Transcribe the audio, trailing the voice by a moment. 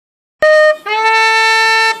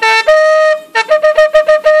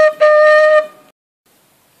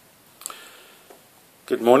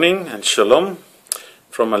Good morning and shalom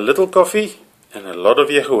from a little coffee and a lot of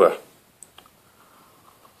Yahuah.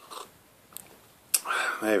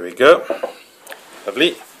 There we go.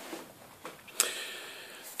 Lovely.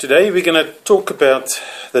 Today we're going to talk about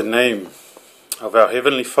the name of our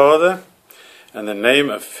Heavenly Father and the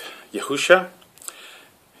name of Yahushua,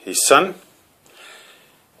 His Son.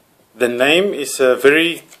 The name is a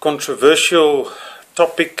very controversial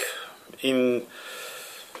topic in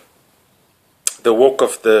the walk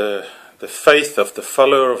of the faith of the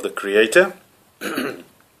follower of the Creator.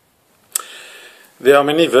 There are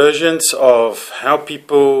many versions of how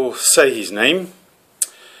people say His name.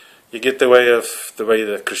 You get the way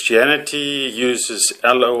the Christianity uses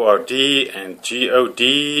L-O-R-D and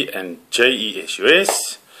G-O-D and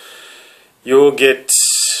J-E-S-U-S. You'll get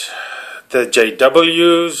the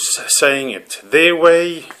JWs saying it their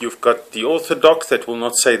way. You've got the Orthodox that will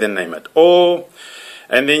not say the name at all.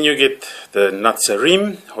 And then you get the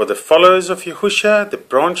Nazarim, or the followers of Yahushua, the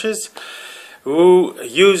branches, who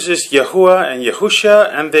uses Yahuah and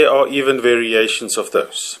Yahushua, and there are even variations of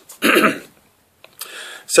those.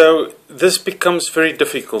 So this becomes very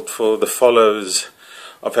difficult for the followers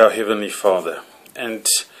of our Heavenly Father. And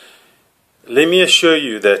let me assure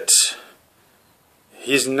you that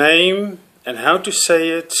His name and how to say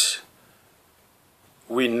it,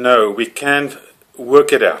 we know, we can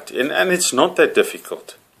work it out. And it's not that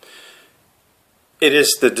difficult. It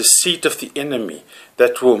is the deceit of the enemy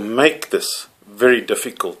that will make this very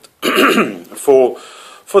difficult for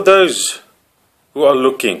those who are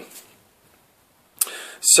looking.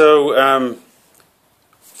 So,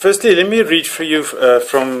 firstly, let me read for you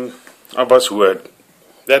from Abba's word.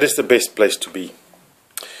 That is the best place to be.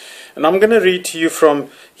 And I'm going to read to you from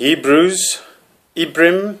Hebrews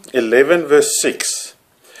 11 verse 6.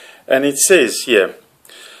 And it says here,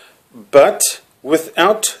 "But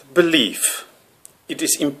without belief it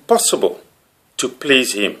is impossible to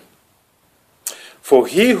please Him. For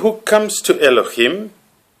he who comes to Elohim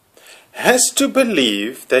has to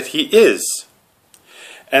believe that He is,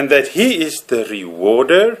 and that He is the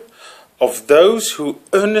rewarder of those who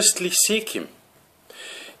earnestly seek Him."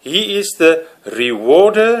 He is the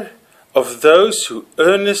rewarder of those who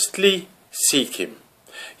earnestly seek Him.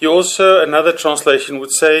 You also, another translation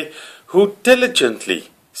would say, who diligently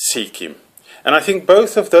seek Him. And I think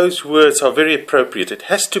both of those words are very appropriate. It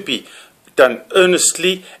has to be done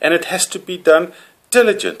earnestly and it has to be done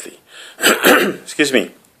diligently. Excuse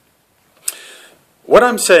me. What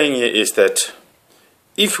I'm saying here is that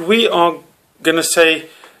if we are going to say,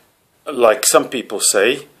 like some people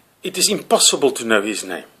say, it is impossible to know His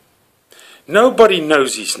name. Nobody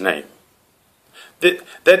knows His name.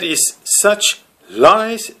 That is such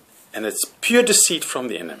lies, and it's pure deceit from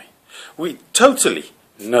the enemy. We totally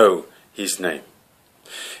know His name.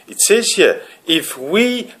 It says here, if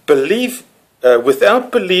we believe,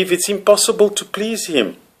 without belief, it's impossible to please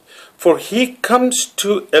Him. For he comes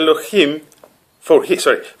to Elohim, for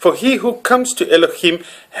he who comes to Elohim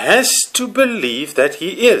has to believe that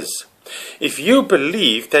He is. If you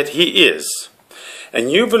believe that He is,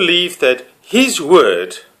 and you believe that His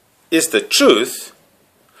word is the truth,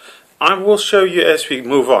 I will show you as we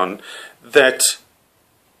move on that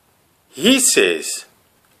He says,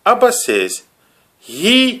 Abba says,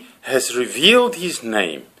 He has revealed His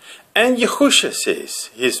name. And Yahushua says,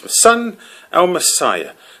 His Son, our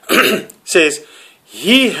Messiah, says,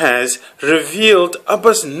 He has revealed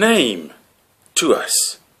Abba's name to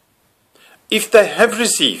us. If they have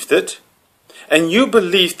received it, and you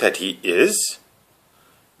believe that He is,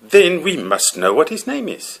 then we must know what His name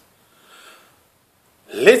is.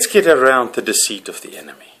 Let's get around the deceit of the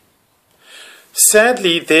enemy.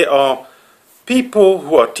 Sadly, there are people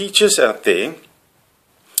who are teachers out there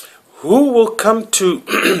who will come to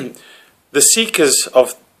the seekers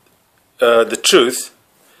of the truth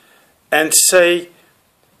and say,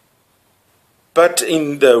 but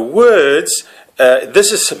in the words,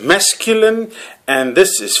 this is masculine and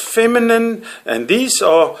this is feminine, and these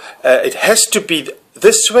are, it has to be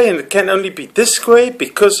this way and it can only be this way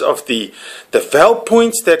because of the vowel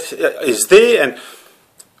points that is there, and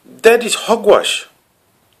that is hogwash.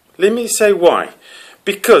 Let me say why.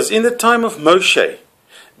 Because in the time of Moshe,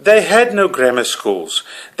 they had no grammar schools.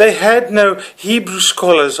 They had no Hebrew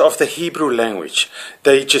scholars of the Hebrew language.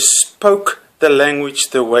 They just spoke the language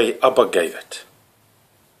the way Abba gave it.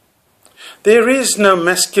 There is no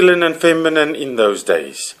masculine and feminine in those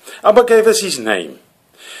days. Abba gave us His name.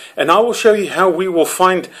 And I will show you how we will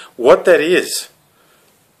find what that is.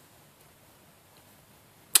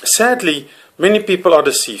 Sadly, many people are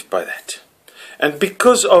deceived by that. And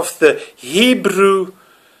because of the Hebrew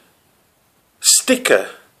sticker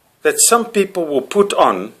that some people will put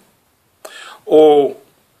on or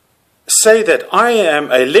say that I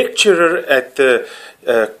am a lecturer at the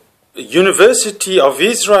University of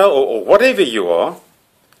Israel or whatever you are,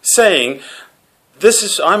 saying,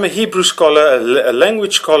 I'm a Hebrew scholar, a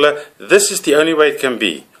language scholar, this is the only way it can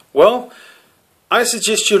be. Well, I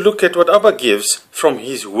suggest you look at what Abba gives from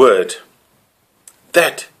his word.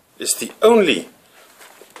 That is the only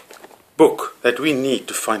book that we need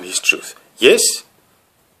to find his truth. Yes,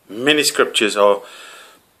 many scriptures are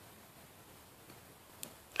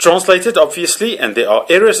translated, obviously, and there are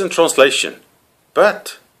errors in translation.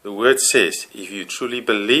 But the word says, if you truly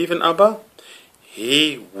believe in Abba,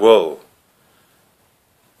 he will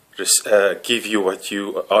give you what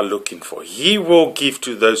you are looking for. He will give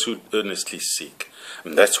to those who earnestly seek.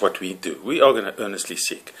 And that's what we do. We are going to earnestly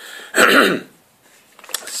seek.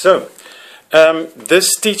 So,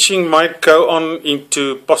 this teaching might go on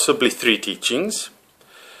into possibly 3 teachings.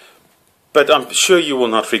 But I'm sure you will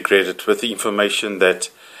not regret it with the information that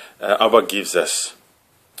Abba gives us.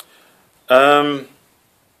 Right.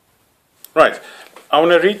 I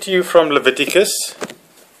want to read to you from Leviticus.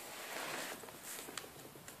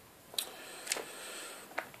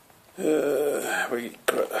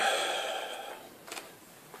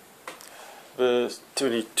 Verse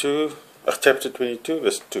 22, chapter 22,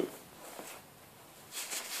 verse 2.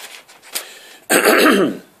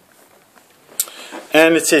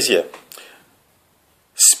 And it says here,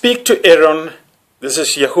 speak to Aaron, this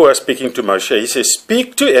is Yahuah speaking to Moshe, he says,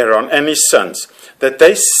 speak to Aaron and his sons, that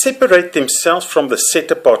they separate themselves from the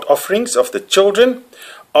set-apart offerings of the children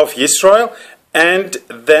of Israel, and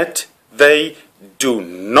that they do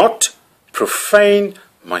not profane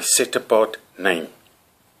my set-apart name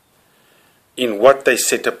in what they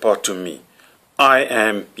set apart to me. I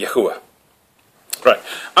am Yahuah. Right.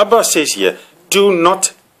 Abba says here, do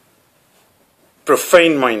not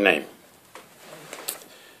profane my name.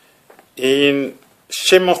 In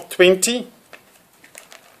Shemot 20,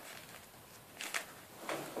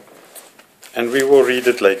 and we will read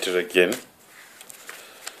it later again.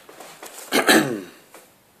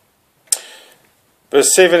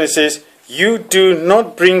 Verse 7, it says, you do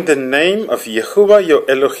not bring the name of Yahuah your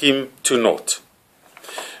Elohim to naught.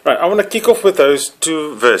 Right, I want to kick off with those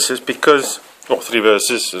 2 verses because, well, 3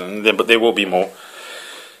 verses, but there will be more.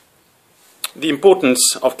 The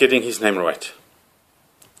importance of getting his name right.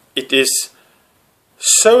 It is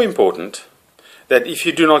so important that if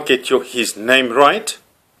you do not get his name right,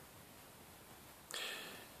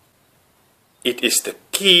 it is the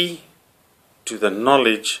key to the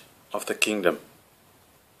knowledge of the kingdom.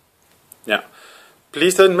 Now,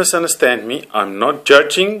 please don't misunderstand me. I'm not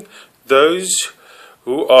judging those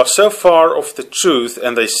who are so far off the truth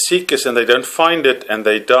and they seek us and they don't find it and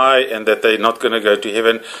they die and that they're not going to go to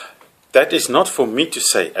heaven. That is not for me to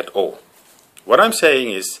say at all. What I'm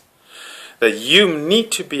saying is that you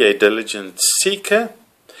need to be a diligent seeker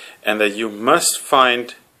and that you must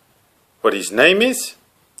find what his name is,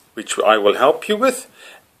 which I will help you with,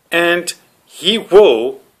 and he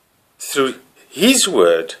will, through his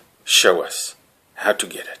word, show us how to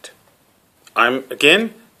get it. I'm,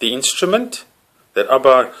 again, the instrument that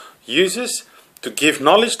Abba uses to give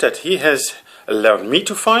knowledge that he has allowed me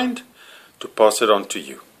to find, to pass it on to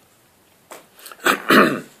you.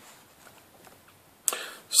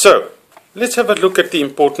 So, let's have a look at the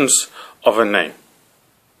importance of a name.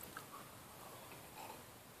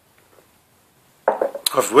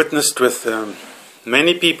 I've witnessed with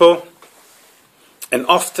many people, and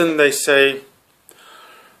often they say,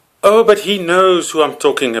 oh, but he knows who I'm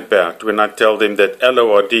talking about, when I tell them that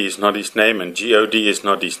L-O-R-D is not his name, and G-O-D is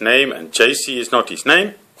not his name, and J-C is not his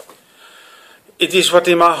name. It is what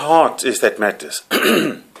in my heart is that matters.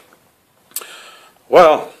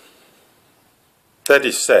 Well, that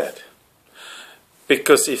is sad.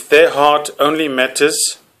 Because if their heart only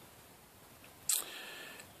matters,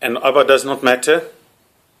 and Abba does not matter,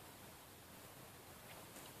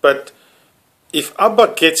 but if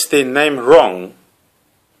Abba gets their name wrong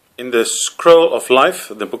in the scroll of life,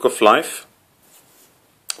 the book of life,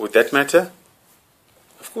 would that matter?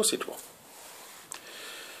 Of course it will.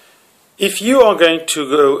 If you are going to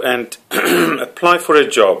go and apply for a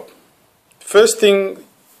job,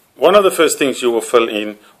 one of the first things you will fill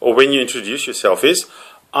in, or when you introduce yourself, is,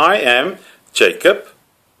 I am Jacob,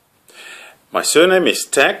 my surname is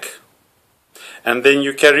Tak, and then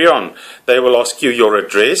you carry on. They will ask you your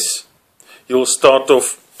address. You will start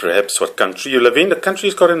off perhaps what country you live in. The country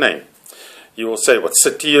has got a name. You will say what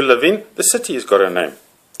city you live in. The city has got a name.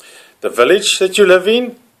 The village that you live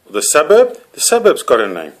in, the suburb's got a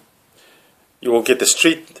name. You will get the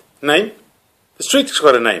street name. The street has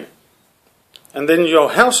got a name. And then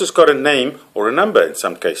your house has got a name or a number in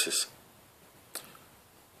some cases.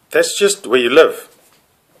 That's just where you live.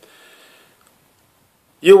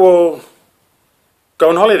 You will go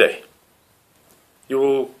on holiday. You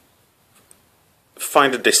will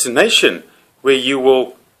find a destination where you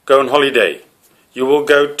will go on holiday. You will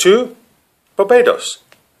go to Barbados,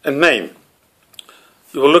 a name.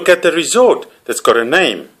 You will look at the resort that's got a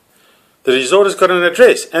name. The resort has got an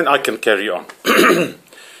address, and I can carry on.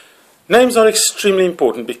 Names are extremely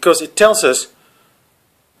important because it tells us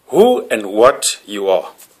who and what you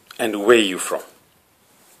are and where you're from.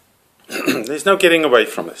 There's no getting away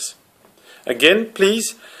from this. Again,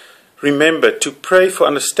 please remember to pray for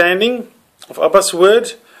understanding of Abba's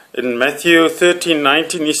word. In Matthew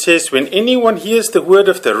 13:19, he says, when anyone hears the word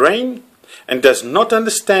of the reign and does not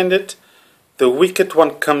understand it, the wicked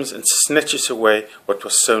one comes and snatches away what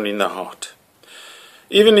was sown in the heart.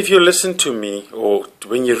 Even if you listen to me, or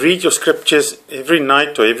when you read your scriptures every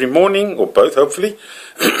night or every morning, or both hopefully,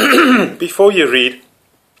 before you read,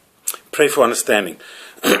 pray for understanding.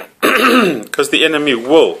 Because the enemy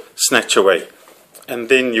will snatch away. And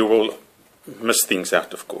then you will miss things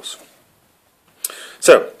out, of course.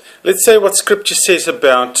 So, let's say what scripture says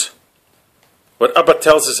about what Abba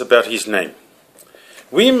tells us about his name.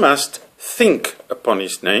 We must think upon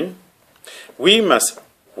his name. We must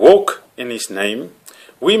walk in his name.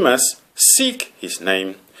 We must seek his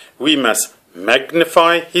name. We must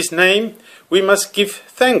magnify his name. We must give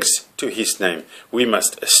thanks to his name. We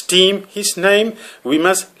must esteem his name. We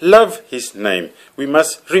must love his name. We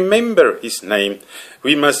must remember his name.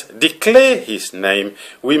 We must declare his name.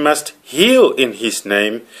 We must heal in his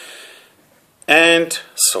name. And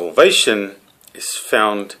salvation is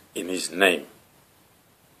found in his name.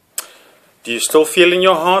 Do you still feel in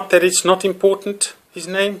your heart that it's not important, his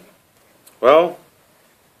name? Well,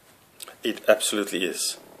 it absolutely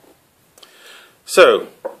is. So,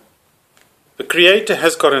 the Creator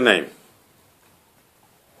has got a name.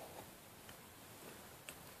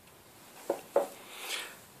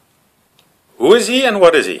 Who is he and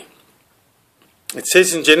what is he? It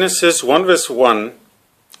says in Genesis 1 verse 1,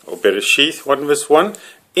 or Bereshith 1 verse 1,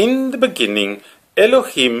 in the beginning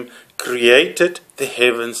Elohim created the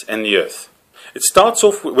heavens and the earth. It starts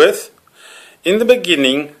off with, in the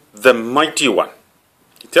beginning, the mighty one.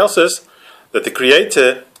 It tells us that the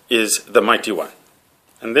Creator is the mighty one.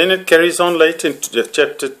 And then it carries on later in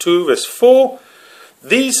chapter 2 verse 4,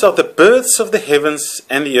 these are the births of the heavens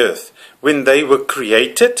and the earth, when they were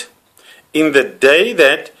created, in the day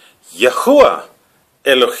that Yahuah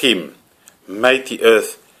Elohim made the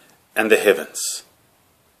earth and the heavens.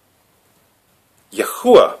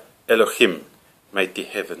 Yahuah Elohim made the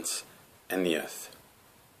heavens and the earth.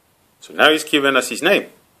 So now he's given us his name.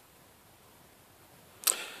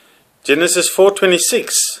 Genesis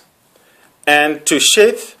 4:26. And to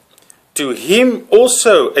Sheth, to him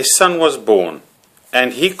also a son was born,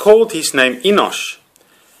 and he called his name Enosh.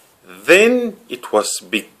 Then it was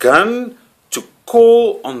begun to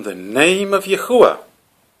call on the name of Yahuah.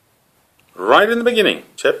 Right in the beginning,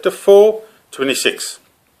 chapter 4:26.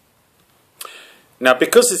 Now,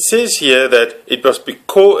 because it says here that it was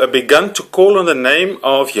begun to call on the name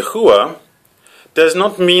of Yahuah, does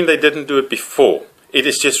not mean they didn't do it before. It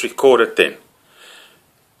is just recorded then.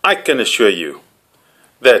 I can assure you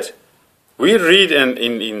that we read early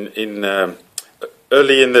in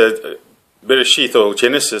the Bereshith or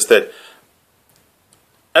Genesis that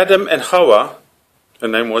Adam and Hawa, her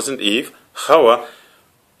name wasn't Eve, Hawa,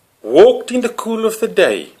 walked in the cool of the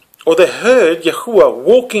day. Or they heard Yahuah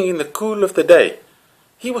walking in the cool of the day.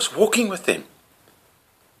 He was walking with them.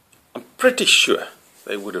 I'm pretty sure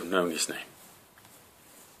they would have known his name.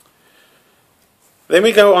 Then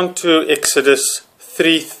we go on to Exodus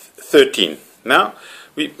 3:13. Now,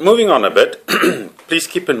 we're moving on a bit. Please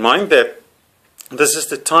keep in mind that this is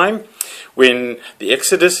the time when the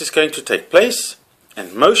Exodus is going to take place,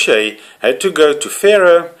 and Moshe had to go to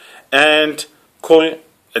Pharaoh and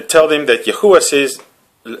tell them that Yahuah says,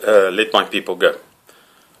 let my people go.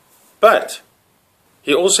 But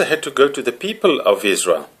he also had to go to the people of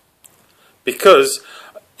Israel, because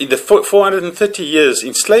in the 430 years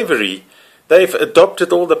in slavery, they've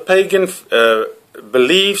adopted all the pagan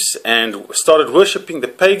beliefs and started worshipping the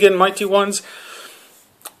pagan mighty ones.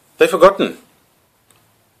 They've forgotten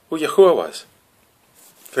who Yahuah was.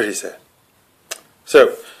 Very sad.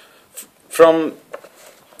 So, from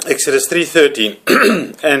Exodus 3:13,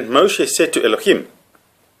 and Moshe said to Elohim,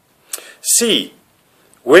 see,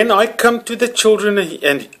 when I come to the children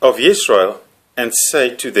of Israel and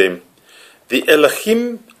say to them, the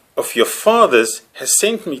Elohim of your fathers has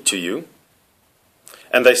sent me to you,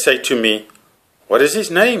 and they say to me, what is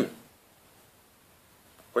his name?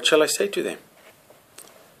 What shall I say to them?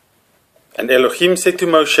 And Elohim said to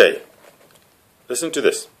Moshe, listen to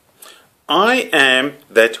this, I am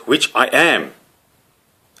that which I am.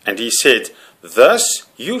 And he said, thus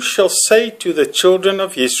you shall say to the children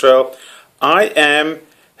of Israel, I am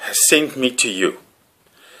has sent me to you.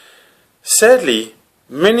 Sadly,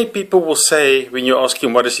 many people will say, when you ask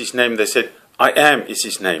him what is his name, they said, I am is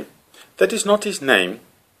his name. That is not his name.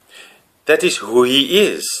 That is who he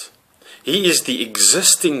is. He is the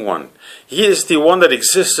existing one. He is the one that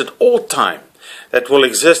exists at all time, that will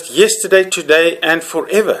exist yesterday, today, and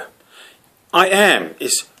forever. I am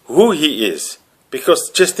is who he is.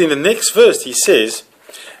 Because just in the next verse he says,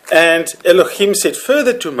 and Elohim said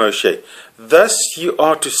further to Moshe, thus you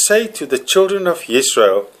are to say to the children of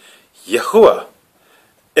Israel, Yahuah,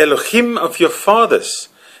 Elohim of your fathers,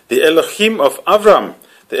 the Elohim of Abraham,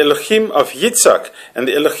 the Elohim of Yitzhak, and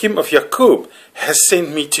the Elohim of Jacob has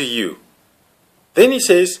sent me to you. Then he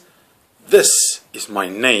says, this is my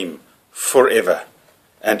name forever,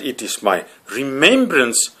 and it is my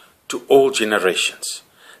remembrance to all generations.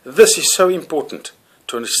 This is so important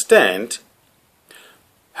to understand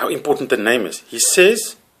how important the name is. He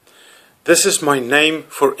says, this is my name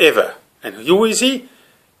forever. And who is he?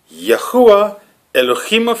 Yahuah,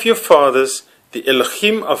 Elohim of your fathers, the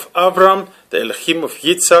Elohim of Abraham, the Elohim of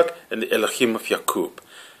Yitzhak, and the Elohim of Jacob.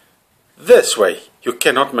 This way, you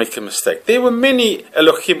cannot make a mistake. There were many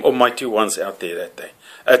Elohim Almighty ones out there that day,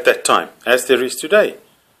 at that time, as there is today.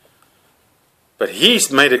 But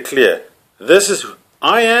he's made it clear, this is who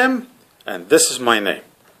I am, and this is my name.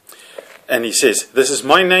 And he says, this is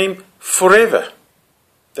my name forever.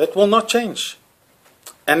 That will not change.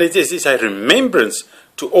 And it is a remembrance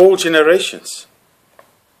to all generations.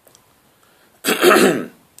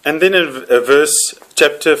 And then in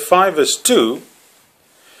chapter 5, verse 2,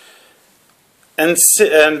 and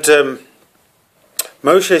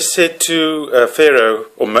Moshe said to Pharaoh,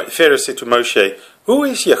 or Pharaoh said to Moshe, who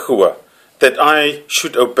is Yahuah, that I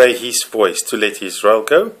should obey his voice to let Israel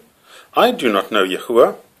go? I do not know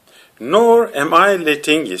Yahuah, nor am I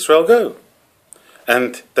letting Israel go.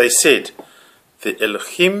 And they said, the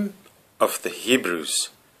Elohim of the Hebrews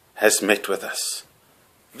has met with us.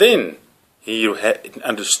 Then he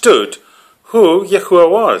understood who Yahuah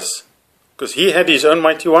was, because he had his own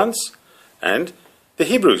mighty ones, and the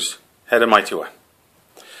Hebrews had a mighty one.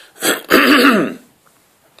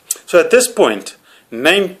 So at this point,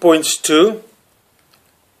 name points to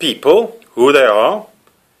people, who they are,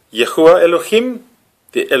 Yahuah Elohim,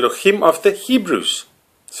 the Elohim of the Hebrews.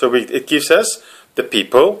 So it gives us the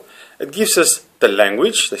people, it gives us the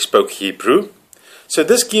language, they spoke Hebrew. So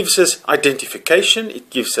this gives us identification, it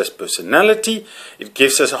gives us personality, it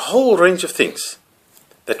gives us a whole range of things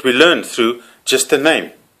that we learn through just the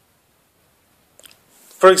name.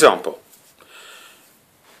 For example,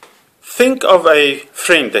 think of a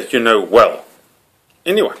friend that you know well.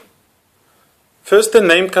 Anyone. First the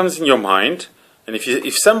name comes in your mind, and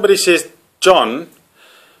if somebody says John,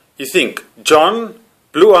 you think John,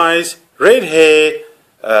 blue eyes, red hair,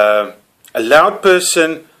 a loud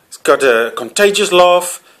person, he's got a contagious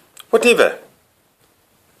laugh, whatever.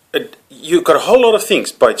 You've got a whole lot of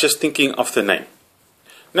things by just thinking of the name.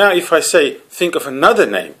 Now if I say, think of another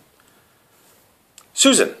name,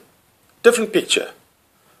 Susan, different picture.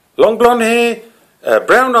 Long blonde hair,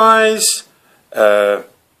 brown eyes,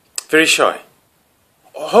 very shy.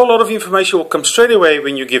 A whole lot of information will come straight away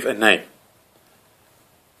when you give a name.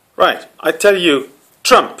 Right, I tell you,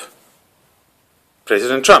 Trump,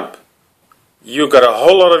 President Trump. You got a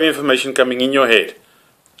whole lot of information coming in your head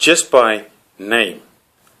just by name.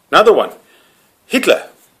 Another one, Hitler.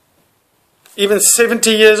 Even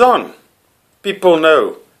 70 years on, people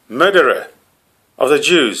know murderer of the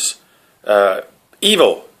Jews,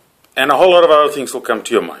 evil, and a whole lot of other things will come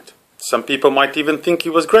to your mind. Some people might even think he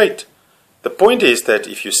was great. The point is that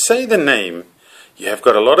if you say the name, you have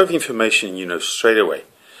got a lot of information you know straight away.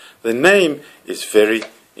 The name is very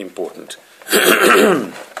important.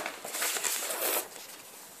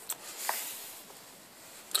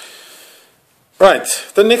 Right,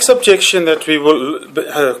 the next objection that we will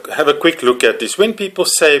have a quick look at is when people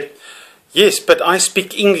say, yes, but I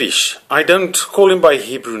speak English. I don't call him by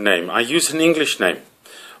Hebrew name. I use an English name.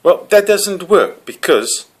 Well, that doesn't work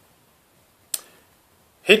because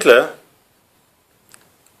Hitler,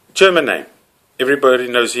 German name. Everybody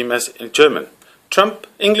knows him as German. Trump,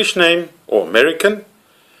 English name or American.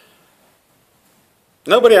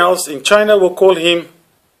 Nobody else in China will call him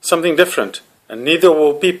something different. And neither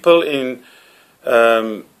will people in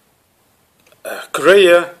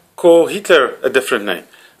Korea call Hitler a different name.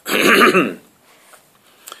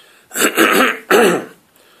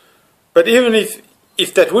 But even if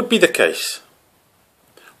if that would be the case,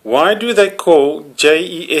 why do they call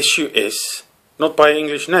Jesus not by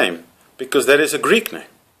English name? Because that is a Greek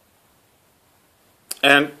name.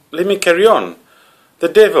 And let me carry on. The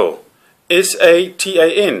devil,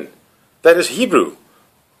 Satan, that is Hebrew.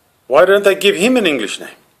 Why don't they give him an English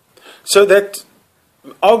name? So that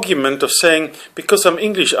argument of saying, because I'm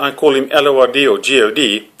English, I call him Elohim or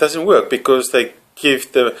God, doesn't work, because they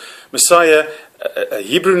give the Messiah a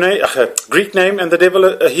Hebrew name, a Greek name, and the devil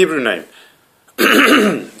a Hebrew name.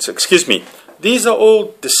 So, excuse me. These are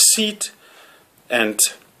all deceit and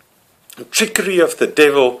trickery of the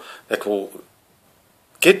devil that will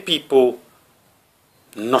get people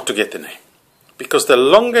not to get the name. Because the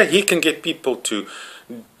longer he can get people to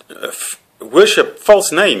worship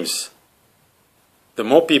false names, the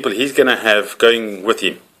more people he's going to have going with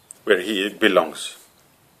him where he belongs.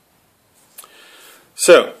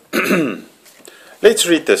 So, let's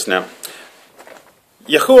read this now.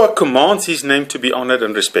 Yahuah commands his name to be honored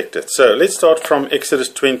and respected. So, let's start from Exodus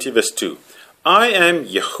 20 verse 2. I am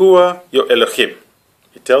Yahuah, your Elohim.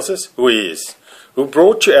 He tells us who he is. Who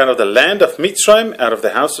brought you out of the land of Mitzrayim, out of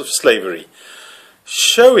the house of slavery.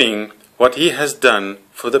 Showing what he has done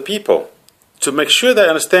for the people. To make sure they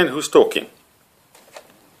understand who's talking.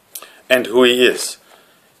 And who he is.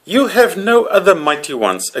 You have no other mighty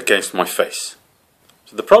ones against my face.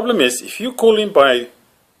 So the problem is, if you call him by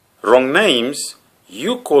wrong names,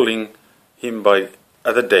 you calling him by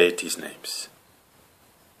other deities' names.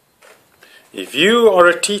 If you are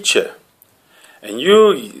a teacher, and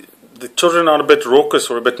the children are a bit raucous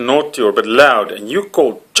or a bit naughty or a bit loud, and you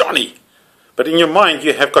call Johnny, but in your mind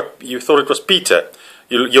you thought it was Peter.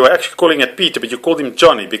 You were actually calling it Peter, but you called him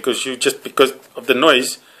Johnny because because of the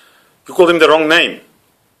noise, you called him the wrong name.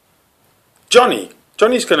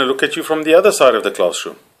 Johnny's going to look at you from the other side of the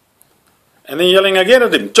classroom. And then yelling again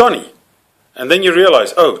at him, Johnny. And then you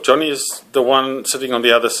realize, oh, Johnny is the one sitting on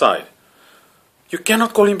the other side. You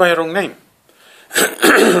cannot call him by a wrong name.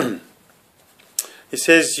 He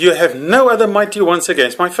says, you have no other mighty ones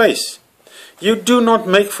against my face. You do not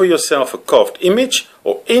make for yourself a carved image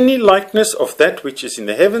or any likeness of that which is in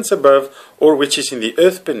the heavens above, or which is in the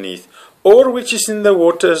earth beneath, or which is in the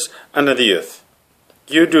waters under the earth.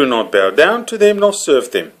 You do not bow down to them nor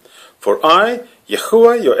serve them. For I,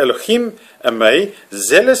 Yahuah, your Elohim, am a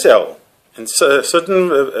zealous El. In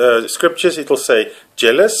certain scriptures it will say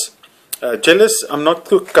jealous. Jealous I'm not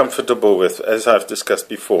too comfortable with, as I've discussed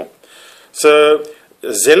before. So,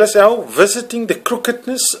 zealous El, visiting the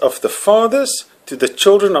crookedness of the fathers to the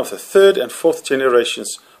children of the third and fourth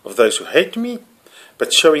generations of those who hate me,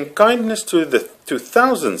 but showing kindness to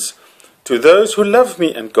thousands, to those who love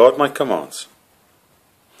me and guard my commands.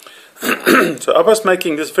 So Abba's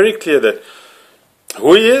making this very clear that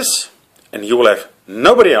who he is, and you will have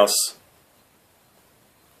nobody else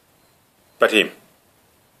but him.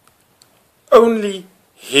 Only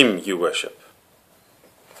him you worship.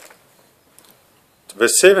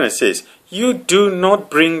 Verse 7 it says, you do not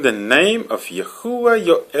bring the name of Yahuah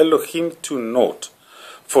your Elohim to naught,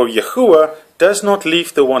 for Yahuah does not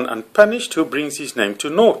leave the one unpunished who brings his name to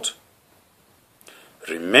naught.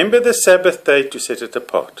 Remember the Sabbath day to set it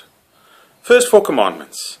apart. First 4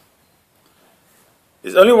 commandments.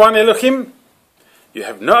 There's only one Elohim. You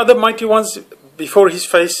have no other mighty ones before his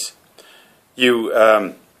face. You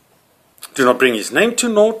do not bring his name to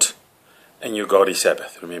naught. And you guard his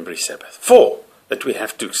Sabbath. Remember his Sabbath. 4 that we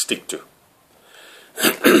have to stick to.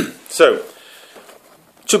 So,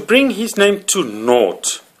 to bring his name to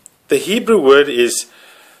naught, the Hebrew word is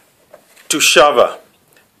to shava.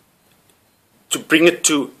 To bring it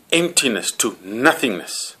to emptiness, to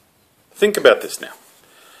nothingness. Think about this now.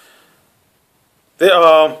 There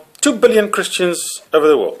are 2 billion Christians over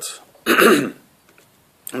the world.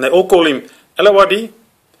 And they all call him Elohim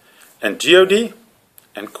and God,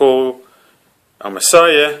 and call our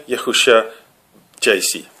Messiah, Yahushua,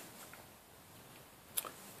 JC.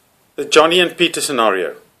 The Johnny and Peter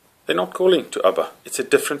scenario. They're not calling to Abba. It's a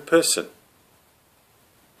different person.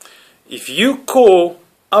 If you call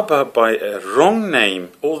Abba by a wrong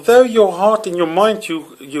name, although your heart and your mind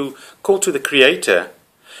you call to the Creator,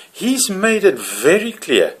 he's made it very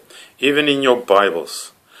clear, even in your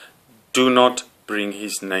Bibles, do not bring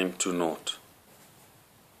his name to naught.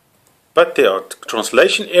 But there are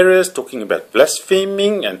translation errors talking about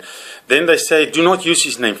blaspheming, and then they say do not use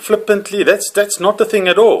his name flippantly. That's not the thing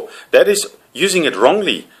at all. That is using it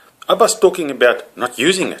wrongly. Abba's talking about not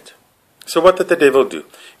using it. So what did the devil do?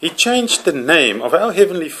 He changed the name of our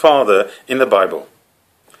Heavenly Father in the Bible.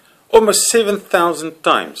 Almost 7,000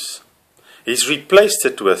 times. He's replaced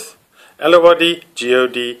it with Elohim,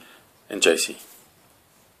 God, and JC.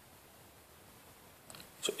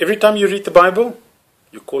 So every time you read the Bible,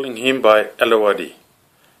 you're calling him by Elohim.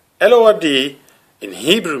 Elohim in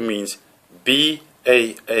Hebrew means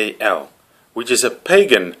B-A-A-L, which is a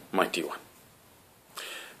pagan mighty one.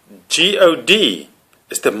 G-O-D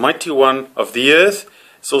is the mighty one of the earth.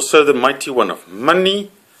 It's also the mighty one of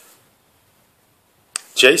money.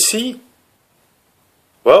 JC,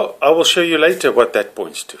 well, I will show you later what that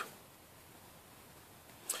points to.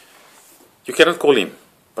 You cannot call him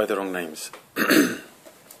by the wrong names.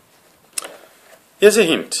 Here's a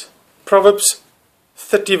hint. Proverbs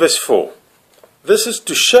 30 verse 4. This is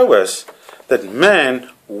to show us that man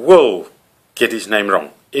will get his name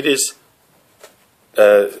wrong. It is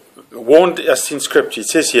warned us in Scripture. It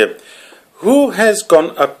says here, who has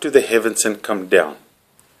gone up to the heavens and come down?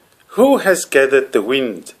 Who has gathered the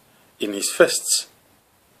wind in his fists?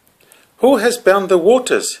 Who has bound the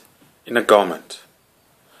waters in a garment?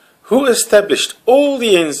 Who established all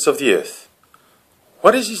the ends of the earth?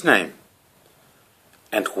 What is his name?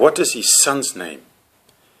 And what is his son's name?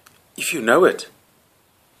 If you know it.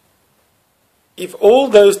 If all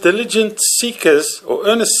those diligent seekers or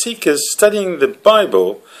earnest seekers studying the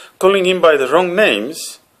Bible, calling him by the wrong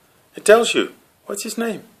names, it tells you, what's his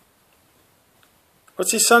name?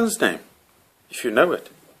 What's his son's name? If you know it.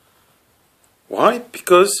 Why?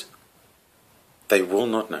 Because they will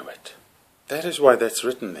not know it. That is why that's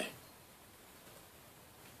written there.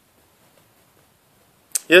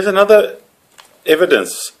 Here's another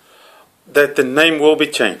evidence that the name will be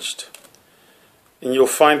changed. And you'll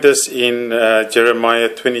find this in Jeremiah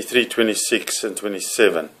 23, 26 and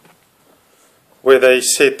 27, where they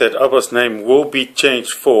said that Abba's name will be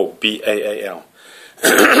changed for B-A-A-L.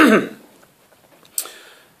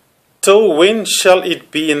 Till when shall it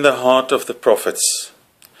be in the heart of the prophets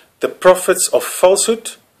of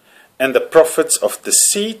falsehood, and the prophets of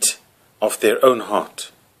deceit of their own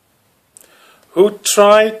heart, who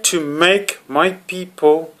try to make my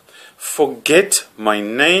people forget my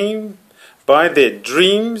name by their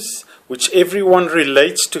dreams, which everyone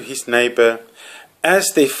relates to his neighbor,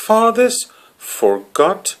 as their fathers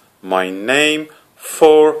forgot my name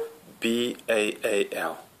for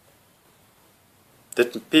B-A-A-L.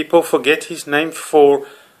 Did people forget his name for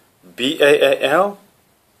B-A-A-L?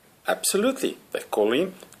 Absolutely. They call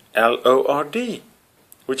him L-O-R-D,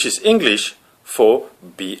 which is English for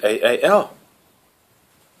B-A-A-L.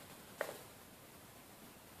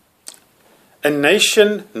 A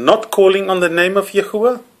nation not calling on the name of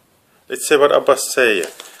Yahuah? Let's say what Abbas says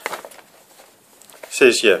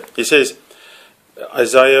here. He says,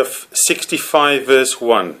 Isaiah 65 verse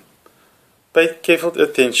 1. Pay careful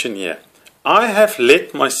attention here. I have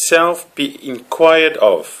let myself be inquired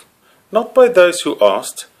of, not by those who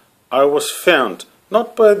asked. I was found,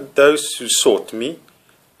 not by those who sought me.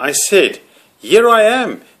 I said, here I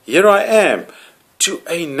am, to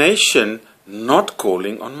a nation not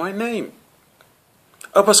calling on my name.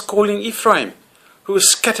 I was calling Ephraim, who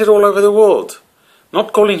is scattered all over the world,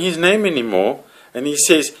 not calling his name anymore, and he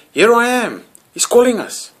says, here I am. He's calling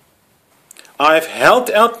us. I have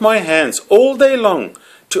held out my hands all day long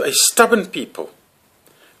to a stubborn people,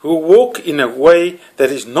 who walk in a way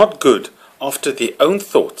that is not good after their own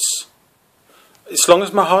thoughts, as long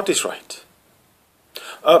as my heart is right.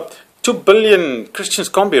 2 billion Christians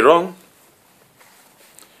can't be wrong.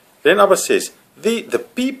 Then Abba says, the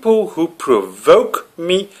people who provoke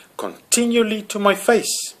me continually to my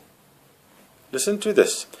face. Listen to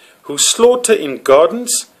this. Who slaughter in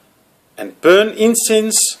gardens and burn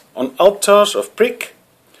incense on altars of brick,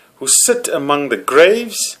 who sit among the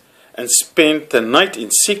graves and spend the night in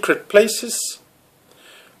secret places,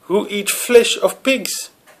 who eat flesh of pigs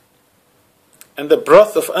and the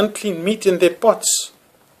broth of unclean meat in their pots.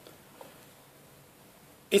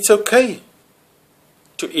 It's okay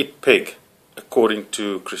to eat pig according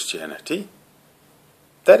to Christianity.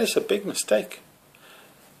 That is a big mistake.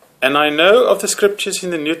 And I know of the scriptures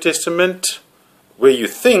in the New Testament where you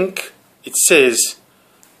think it says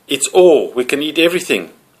it's all, we can eat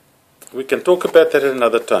everything. We can talk about that at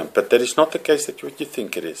another time, but that is not the case that what you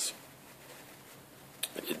think it is.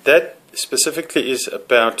 That specifically is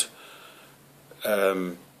about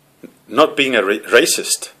not being a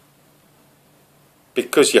racist,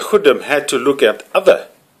 because Yehudim had to look at other.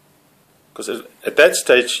 Because at that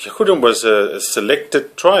stage, Yehudim was a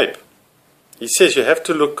selected tribe. He says you have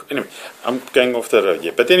to look. Anyway, I'm going off the road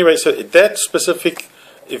here. But anyway, so that specific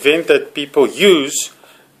event that people use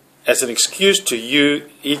as an excuse to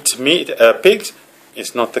eat meat, pigs,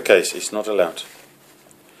 is not the case. It's not allowed.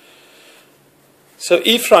 So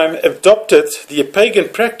Ephraim adopted the pagan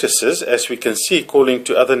practices, as we can see, calling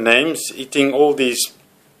to other names, eating all these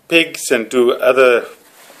pigs and do other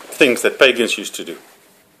things that pagans used to do.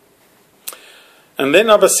 And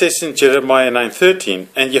then Abba says in Jeremiah 9:13,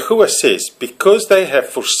 and Yahuwah says, because they have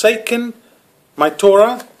forsaken my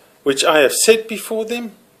Torah, which I have set before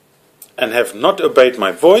them, and have not obeyed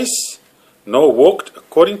my voice, nor walked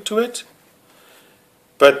according to it,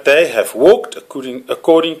 but they have walked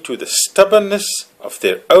according to the stubbornness of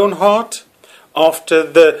their own heart, after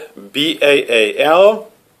the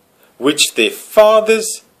Baal, which their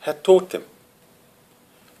fathers had taught them.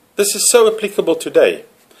 This is so applicable today,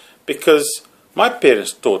 because my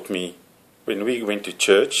parents taught me when we went to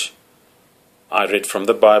church. I read from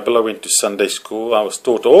the Bible, I went to Sunday school, I was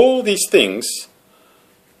taught all these things,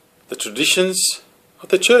 the traditions of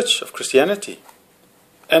the church, of Christianity.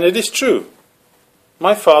 And it is true.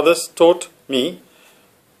 My fathers taught me,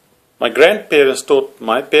 my grandparents taught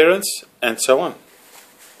my parents, and so on.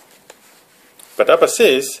 But Abba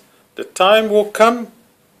says, the time will come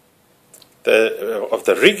of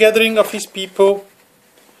the regathering of his people,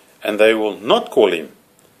 and they will not call him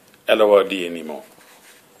Elohim anymore.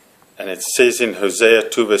 And it says in Hosea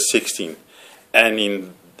 2 verse 16,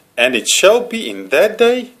 and it shall be in that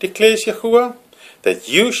day, declares Yahuwah, that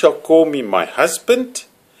you shall call me my husband,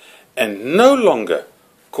 and no longer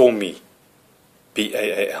call me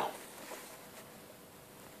Baal.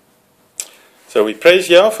 So we praise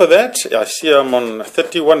Yah for that. I see I'm on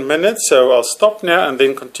 31 minutes, so I'll stop now and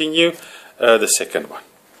then continue the second one.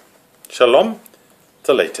 Shalom,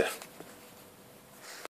 till later.